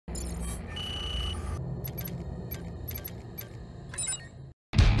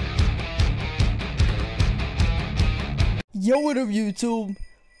Yo, what up, YouTube?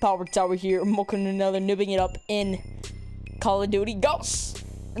 PowerTowerG here. I'm welcome to another Newbing it up in Call of Duty Ghosts.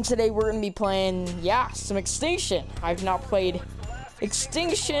 And today we're gonna be playing, some Extinction. I've not played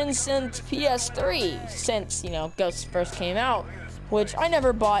Extinction since PS3, since, Ghosts first came out, which I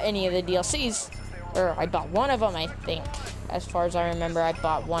never bought any of the DLCs. Or, I bought one of them, I think. As far as I remember, I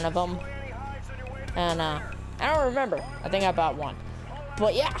bought one of them. And, I don't remember. I think I bought one.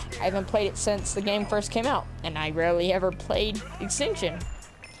 But yeah, I haven't played it since the game first came out, and I rarely ever played Extinction.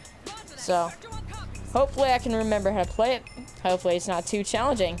 So, hopefully I can remember how to play it. Hopefully it's not too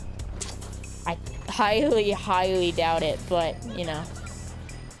challenging. I highly doubt it, but,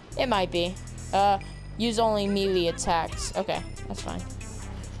 it might be. Use only melee attacks. Okay, that's fine.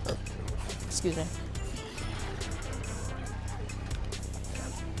 Excuse me.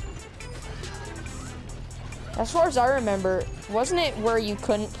 As far as I remember, wasn't it where you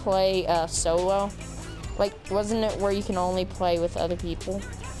couldn't play solo? Like, wasn't it where you can only play with other people?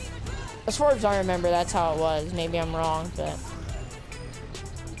 As far as I remember, that's how it was. Maybe I'm wrong, but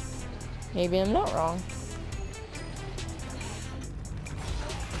maybe I'm not wrong.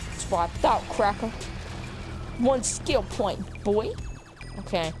 That's what I thought, cracker. 1 skill point, boy.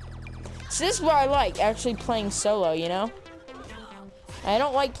 Okay. So this is what I like, actually playing solo, I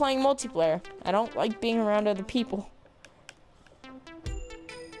don't like playing multiplayer. I don't like being around other people.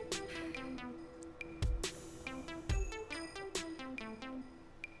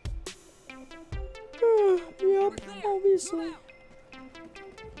 Yep, obviously.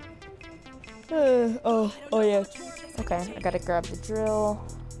 Oh yeah. Okay, I gotta grab the drill.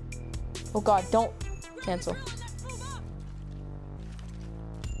 Oh god, don't cancel.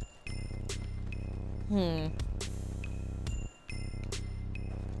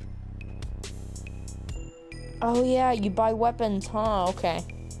 Oh yeah, you buy weapons, huh? Okay.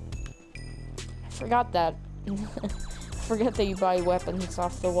 I forgot that. I forgot that you buy weapons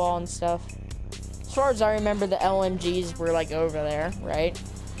off the wall and stuff. As far as I remember, the LMGs were like over there, right?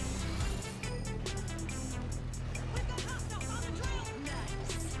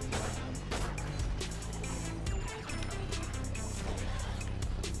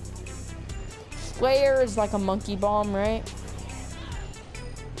 Slayer is like a monkey bomb, right?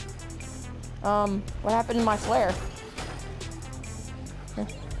 What happened to my flare?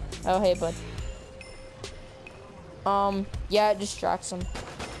 Oh, hey, bud. Yeah, it distracts him.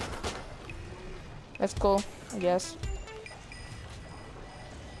 That's cool, I guess.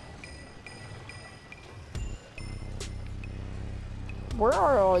 Where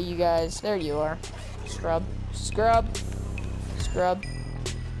are all you guys? There you are. Scrub. Scrub. Scrub.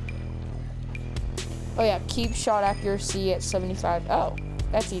 Oh, yeah, keep shot accuracy at 75. Oh,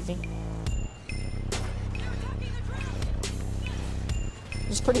 that's easy.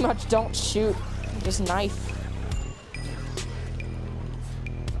 Just pretty much don't shoot, just knife.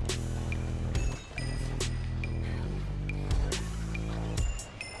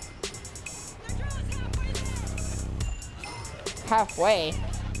 Halfway.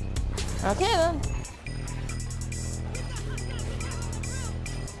 Okay then.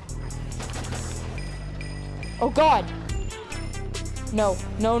 Oh god. No,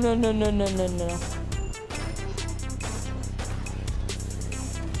 no, no, no, no, no, no, no.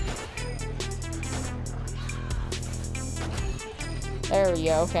 There we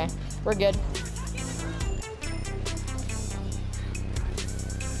go, okay. We're good.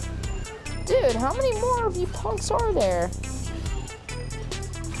 Dude, how many more of you punks are there?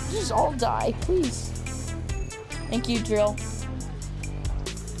 Just all die, please. Thank you, Drill.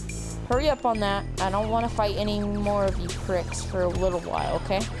 Hurry up on that. I don't want to fight any more of you pricks for a little while,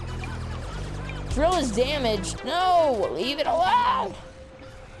 okay? Drill is damaged. No, leave it alone.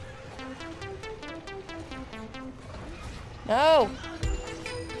 No.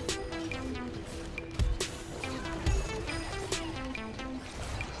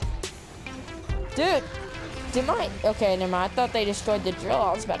 Dude, okay, never mind. I thought they destroyed the drill.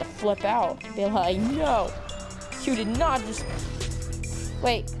 I was about to flip out. Be like, no, you did not just,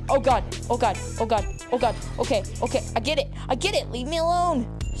 wait, oh god, oh god, oh god, oh god, okay, I get it, leave me alone,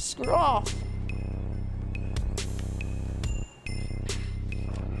 screw off.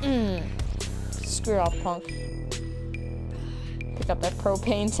 Screw off, punk. Pick up that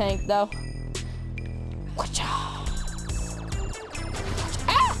propane tank, though.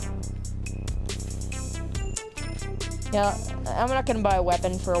 Yeah, I'm not gonna buy a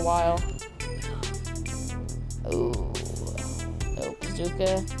weapon for a while. Ooh. Oh,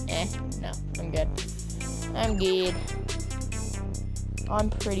 bazooka. No, I'm good. I'm good. I'm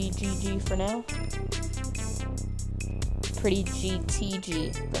pretty GG for now. Pretty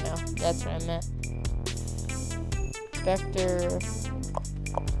GTG for now. That's what I meant. Vector.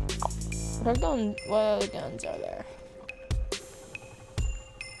 What other guns are there?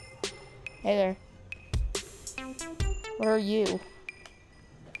 Hey there. What are you?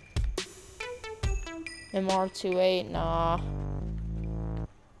 MR28, nah.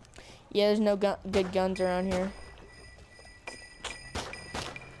 Yeah, there's no good guns around here.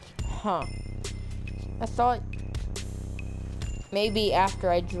 Huh. I thought maybe after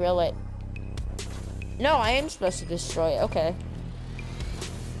I drill it. No, I am supposed to destroy it. Okay.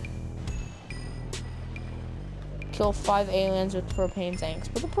 Kill 5 aliens with propane tanks.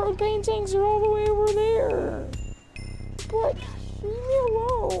 But the propane tanks are all the way over there. But leave me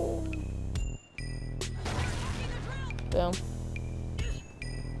alone. Boom.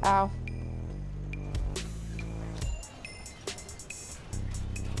 Ow.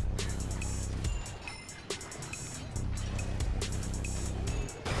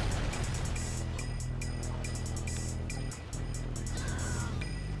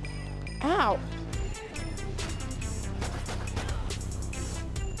 Ow.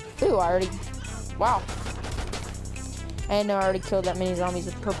 Ooh, I already... Wow. I didn't know I already killed that many zombies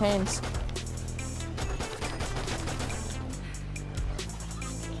with propanes.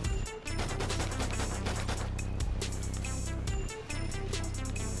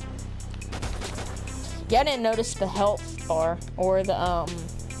 Yeah, I didn't notice the health bar or the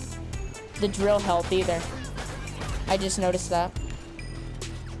drill health either. I just noticed that.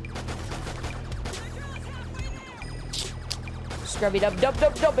 Scrubby dub dub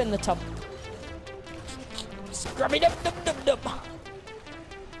dub dub in the tub. Scrubby dub dub dub dub.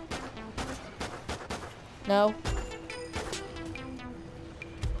 No.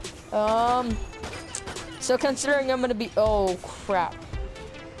 So considering I'm gonna be, oh crap.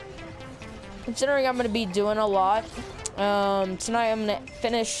 Considering I'm gonna be doing a lot, tonight I'm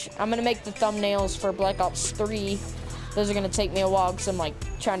gonna make the thumbnails for Black Ops 3. Those are gonna take me a while because I'm like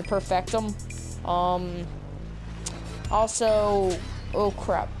trying to perfect them. Also, oh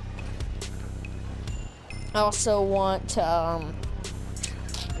crap. I also want to,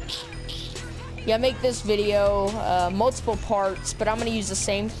 yeah, make this video, multiple parts, but I'm gonna use the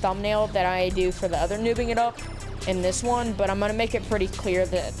same thumbnail that I do for the other Newbing It Up in this one, but I'm gonna make it pretty clear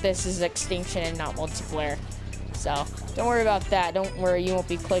that this is Extinction and not multiplayer. So, don't worry about that. Don't worry, you won't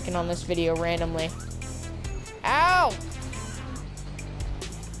be clicking on this video randomly. Ow!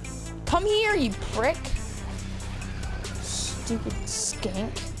 Come here, you prick. Stupid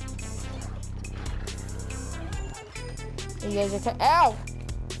skank. You guys are ow!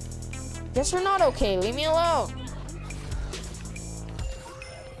 Guess we're not okay. Leave me alone.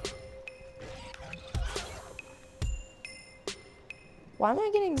 Why am I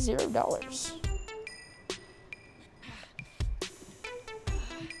getting $0?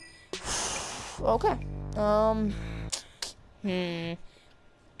 Okay.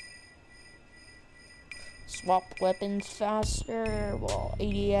 Swap weapons faster. Well,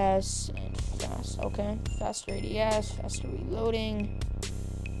 ADS and fast. Okay. Faster ADS, faster reloading.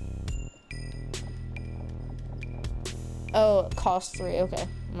 Oh, it costs 3. Okay.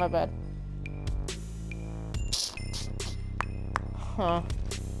 My bad. Huh.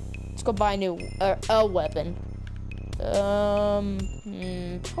 Let's go buy a new a weapon.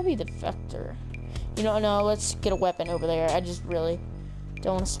 Probably the Vector. You know, no, let's get a weapon over there. I just really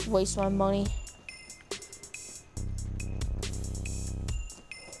don't want to waste my money.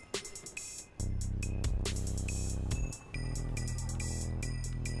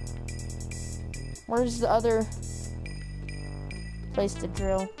 Where's the other place to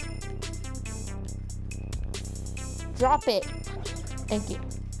drill? Drop it. Thank you.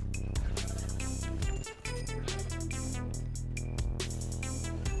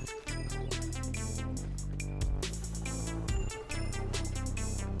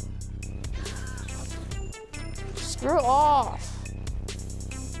 Screw off.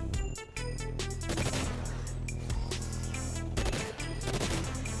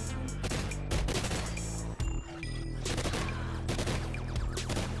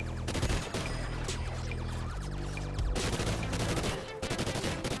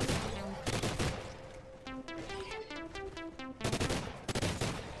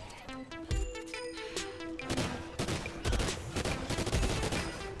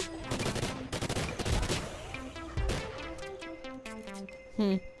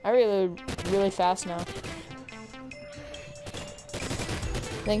 I reload really fast now. I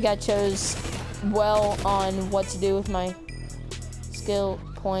think I chose well on what to do with my skill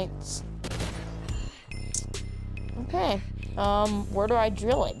points. Okay. Where do I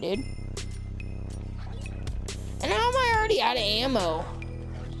drill it, dude? And how am I already out of ammo?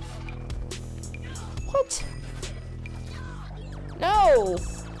 What? No!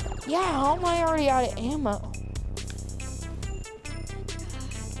 Yeah, how am I already out of ammo?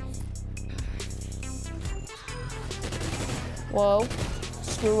 Whoa.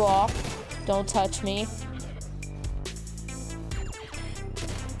 Screw off. Don't touch me.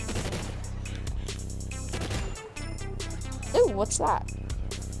 Ooh, what's that?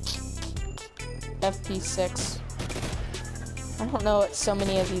 ep6. I don't know what so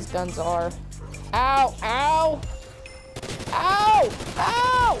many of these guns are. Ow! Ow! Ow!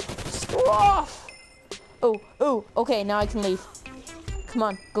 Ow! Screw off! Oh, oh, okay, now I can leave. Come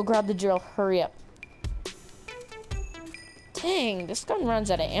on, go grab the drill. Hurry up. Dang, this gun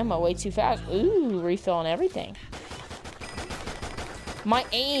runs out of ammo way too fast. Ooh, refilling everything. My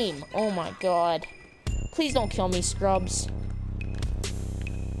aim! Oh my god. Please don't kill me, scrubs.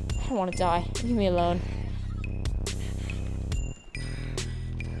 I don't want to die. Leave me alone.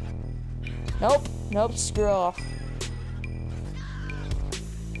 Nope. Nope, screw off.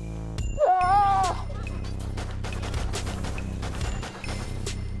 Ah!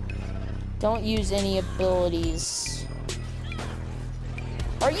 Don't use any abilities.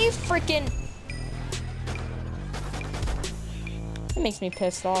 Are you freaking... It makes me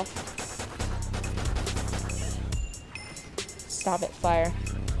pissed off. Stop it, fire.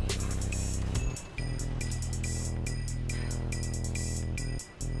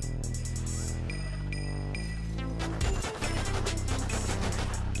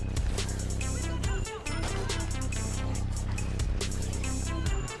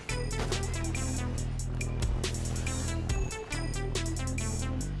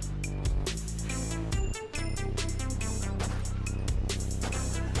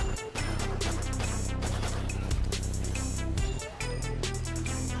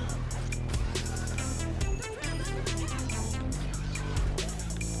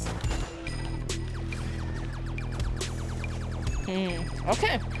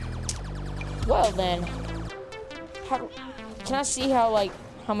 Okay. Well then, can I see how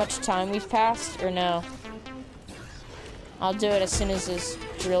much time we've passed, or no? I'll do it as soon as this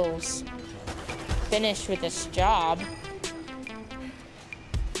drill's finished with this job.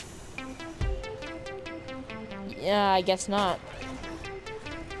 Yeah, I guess not.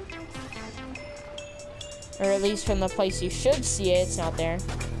 Or at least from the place you should see it, it's not there.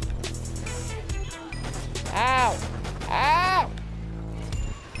 Ow! Ow!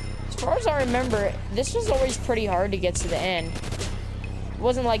 As far as I remember, this was always pretty hard to get to the end. It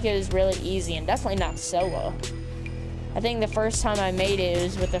wasn't like it was really easy, and definitely not solo. I think the first time I made it, it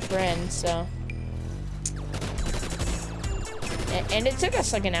was with a friend, so. And it took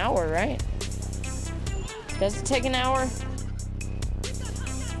us like an hour, right? Does it take an hour?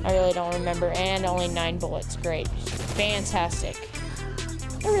 I really don't remember, and only 9 bullets. Great. Fantastic.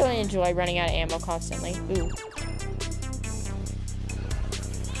 I really enjoy running out of ammo constantly. Ooh.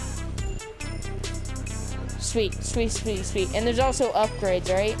 Sweet, sweet, sweet, sweet. And there's also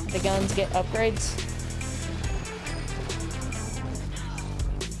upgrades, right? The guns get upgrades.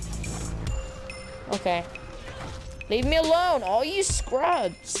 Okay. Leave me alone, all you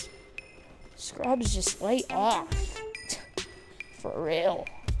scrubs. Scrubs, just lay off. For real.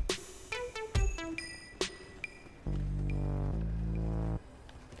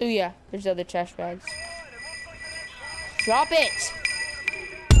 Oh yeah, there's other trash bags. Drop it!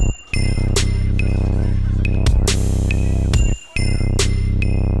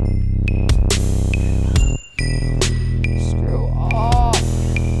 Screw off.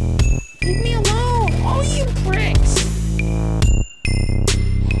 Leave me alone, all you pricks!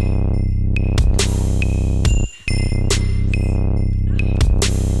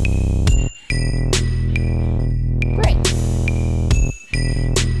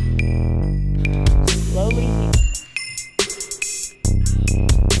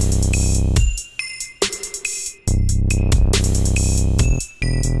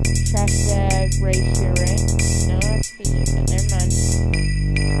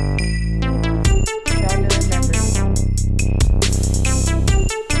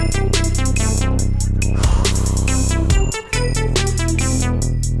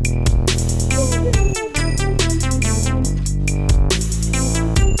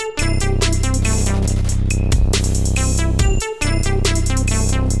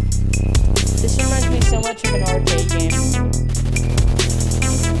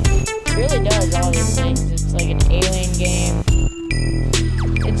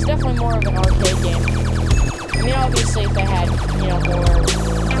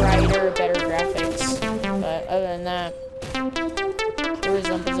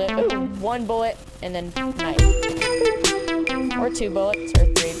 One bullet and then knife. Or 2 bullets or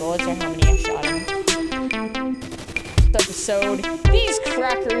 3 bullets or how many I shot him. episode, these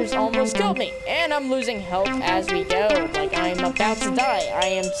crackers almost killed me, and I'm losing health as we go. Like, I'm about to die. I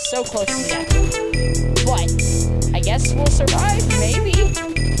am so close to death. But I guess we'll survive, maybe.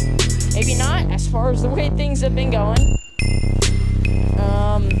 Maybe not, as far as the way things have been going.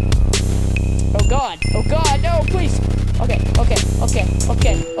 Oh god, no, please. Okay.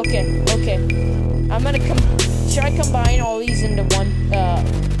 I'm gonna should I combine all these into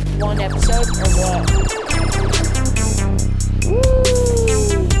one episode, or what? Woo!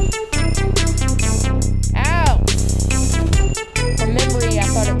 Ow! From memory, I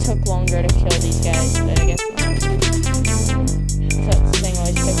thought it took longer to kill these guys, but I guess not. I thought this thing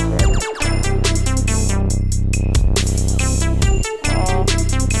always took forever. Oh,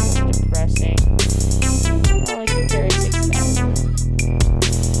 that's depressing. I like to carry 6,000.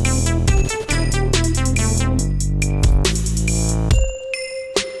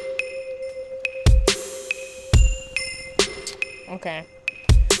 Okay.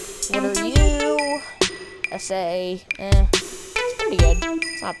 What are you? SA. It's pretty good.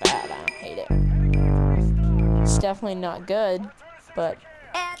 It's not bad. I don't hate it. It's definitely not good, but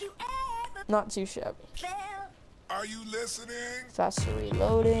not too shabby. Are you listening? Faster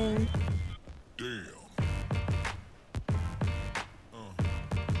reloading. Damn.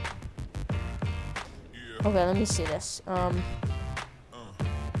 Yeah. Okay, let me see this. Yeah.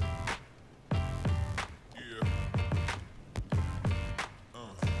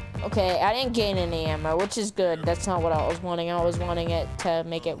 Okay, I didn't gain any ammo, which is good. That's not what I was wanting. I was wanting it to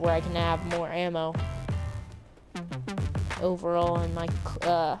make it where I can have more ammo overall in my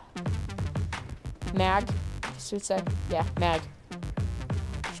mag. So it's like, yeah, mag.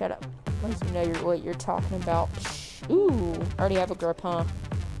 Shut up. Let me know what you're talking about. Ooh, I already have a grip, huh?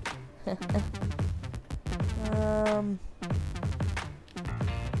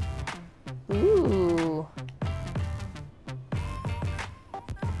 Ooh.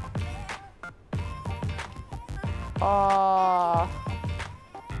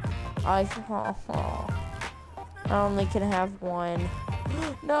 I only can have one.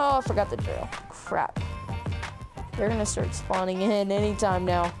 No, I forgot the drill. Crap. They're gonna start spawning in anytime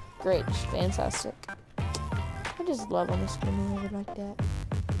now. Great, fantastic. I just love when they spin over like that.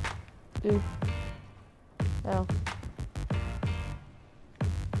 Dude. Oh.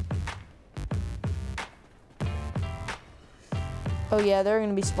 Oh yeah, they're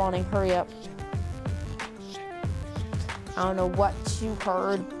gonna be spawning. Hurry up. I don't know what you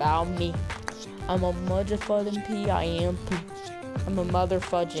heard about me. I'm a motherfucking PIMP. I'm a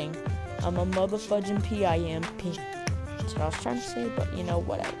motherfudging. I'm a motherfudging PIMP. That's what I was trying to say, but you know,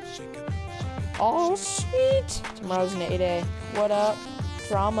 whatever. Oh, sweet. Tomorrow's an A-day. What up?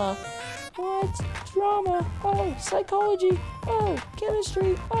 Drama. What? Drama. Oh, psychology. Oh,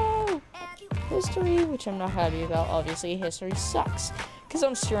 chemistry. Oh, history, which I'm not happy about. Obviously, history sucks. Because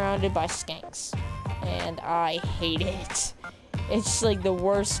I'm surrounded by skanks. And I hate it. It's like the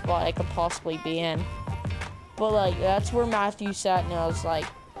worst spot I could possibly be in. But like, that's where Matthew sat, and I was like,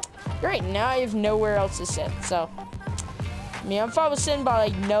 great, now I have nowhere else to sit. So, I mean, I'm fine with sitting by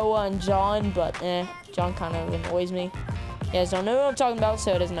like Noah and John, but John kind of annoys me. You guys don't know what I'm talking about,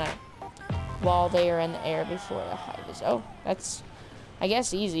 so it doesn't matter. While they are in the air before the hive is. Oh, that's, I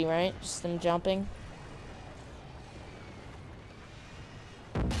guess, easy, right? Just them jumping.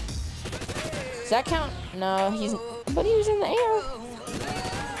 Does that count? No, but he was in the air.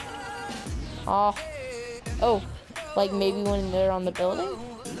 Oh, like maybe when they're on the building?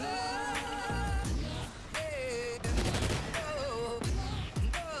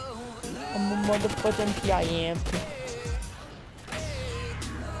 I'm a motherfucking PIM.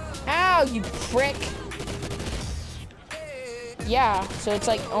 Ow, you prick. Yeah, so it's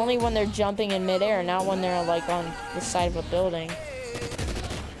like only when they're jumping in midair, not when they're like on the side of a building.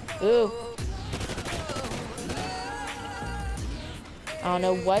 Ooh. I don't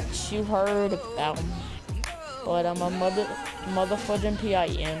know what you heard about me, but I'm a motherfucking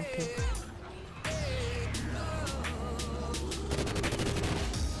PIMP.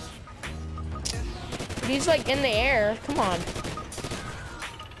 He's like in the air. Come on.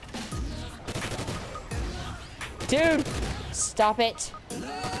 Dude, stop it.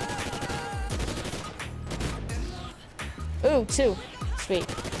 Ooh, 2. Sweet.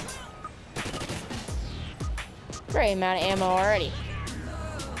 Great amount of ammo already.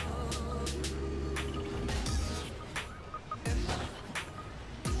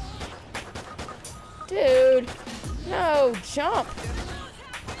 Dude, no, jump.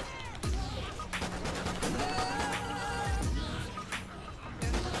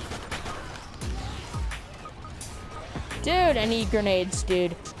 Dude, I need grenades,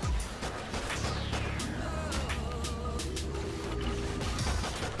 dude.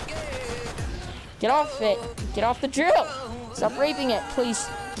 Get off it. Get off the drill. Stop raping it. Please.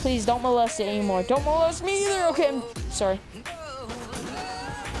 Please don't molest it anymore. Don't molest me either. Okay, I'm sorry.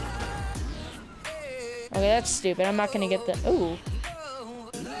 Okay, that's stupid. I'm not gonna get the. Ooh.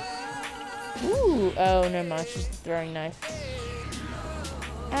 Ooh. Oh, never mind. She's throwing knife.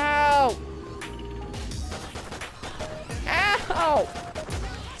 Ow. Ow.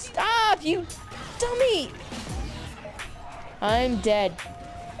 Stop, you dummy. I'm dead.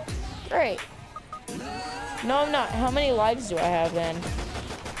 Great. No, I'm not. How many lives do I have then?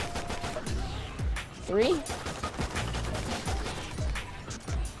 3?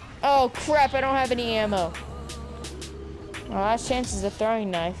 Oh, crap. I don't have any ammo. My last chance is a throwing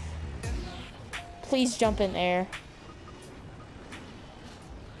knife. Please jump in the air.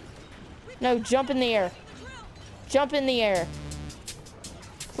 No, jump in the air. Jump in the air.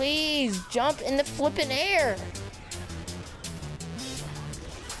 Please, jump in the flippin' air.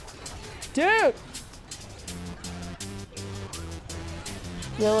 Dude!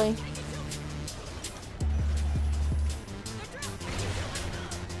 Really?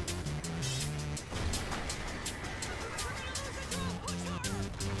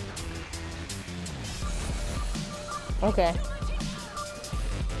 Okay.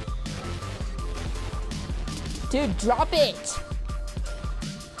 Dude, drop it!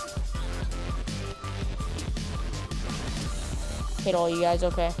 Hit all you guys,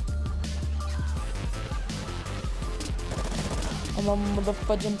 okay. I'm a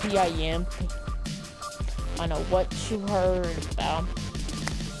motherfucking PIM. I know what you heard about,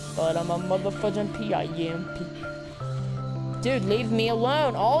 but I'm a motherfucking PIMP. Dude, leave me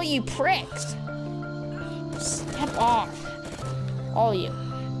alone, all you pricks. Step off. All of you.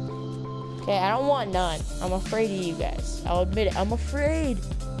 Okay, I don't want none. I'm afraid of you guys. I'll admit it. I'm afraid.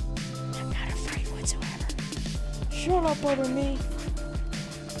 I'm not afraid whatsoever. Shut up over me.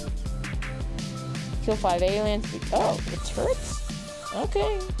 Kill 5 aliens. Oh, it's turrets?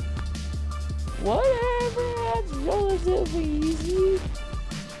 Okay. Whatever. That's relatively easy.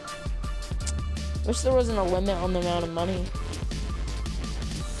 Wish there wasn't a limit on the amount of money.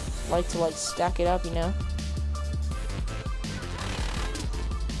 Like to stack it up, you know?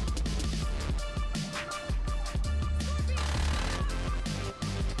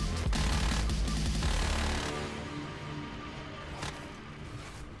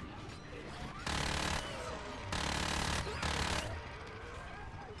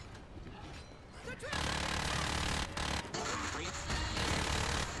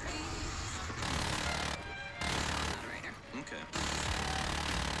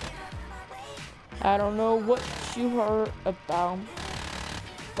 I don't know what you heard about,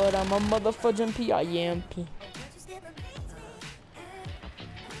 but I'm a motherfucking PIMP.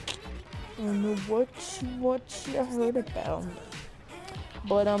 I don't know what you heard about,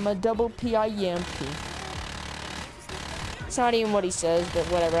 but I'm a double PIMP. It's not even what he says, but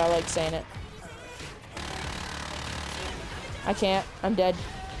whatever, I like saying it. I can't, I'm dead.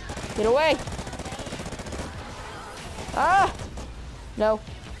 Get away! Ah! No,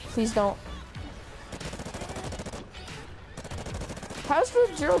 please don't. How's the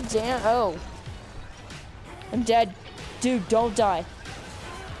drill down? Oh. I'm dead. Dude, don't die.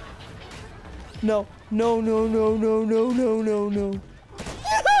 No. No, no, no, no, no, no, no, no.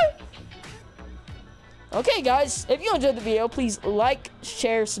 Okay, guys. If you enjoyed the video, please like,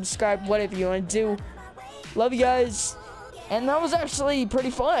 share, subscribe, whatever you want to do. Love you guys. And that was actually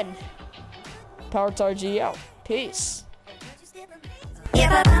pretty fun. PowerTowerG out. Peace. Give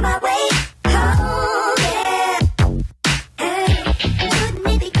up on my way.